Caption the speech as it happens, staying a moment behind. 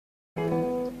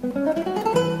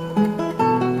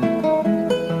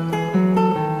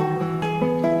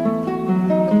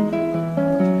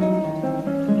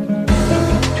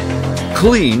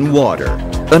Clean water,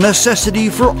 a necessity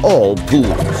for all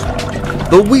pools.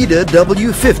 The Weda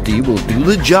W50 will do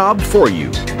the job for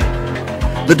you.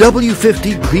 The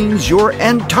W50 cleans your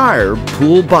entire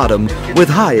pool bottom with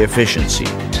high efficiency.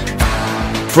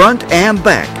 Front and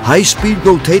back high-speed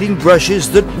rotating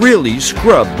brushes that really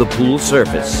scrub the pool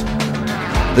surface.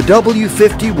 The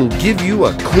W50 will give you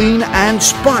a clean and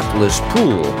spotless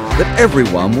pool that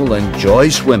everyone will enjoy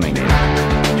swimming in.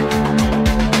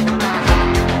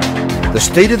 The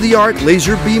state-of-the-art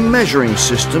laser beam measuring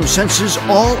system senses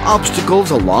all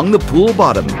obstacles along the pool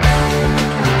bottom.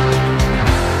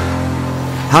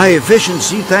 High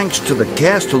efficiency thanks to the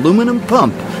cast aluminum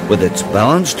pump with its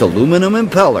balanced aluminum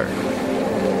impeller.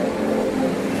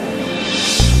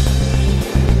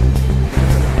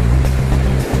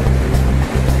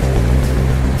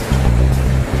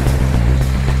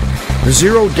 The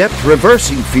zero-depth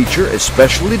reversing feature is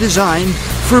specially designed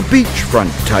for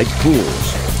beachfront type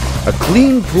pools. A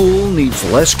clean pool needs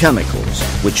less chemicals,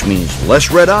 which means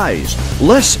less red eyes,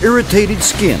 less irritated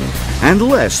skin, and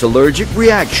less allergic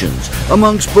reactions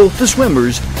amongst both the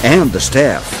swimmers and the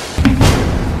staff.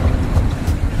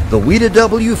 The Weda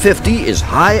W50 is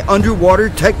high underwater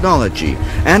technology,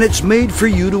 and it's made for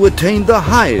you to attain the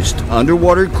highest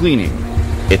underwater cleaning.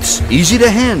 It's easy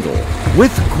to handle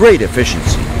with great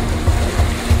efficiency.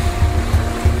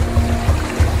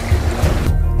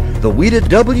 The Weda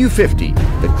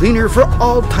W50, the cleaner for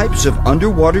all types of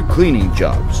underwater cleaning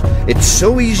jobs. It's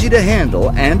so easy to handle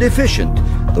and efficient,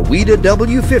 the Weda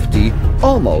W50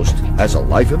 almost has a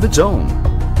life of its own.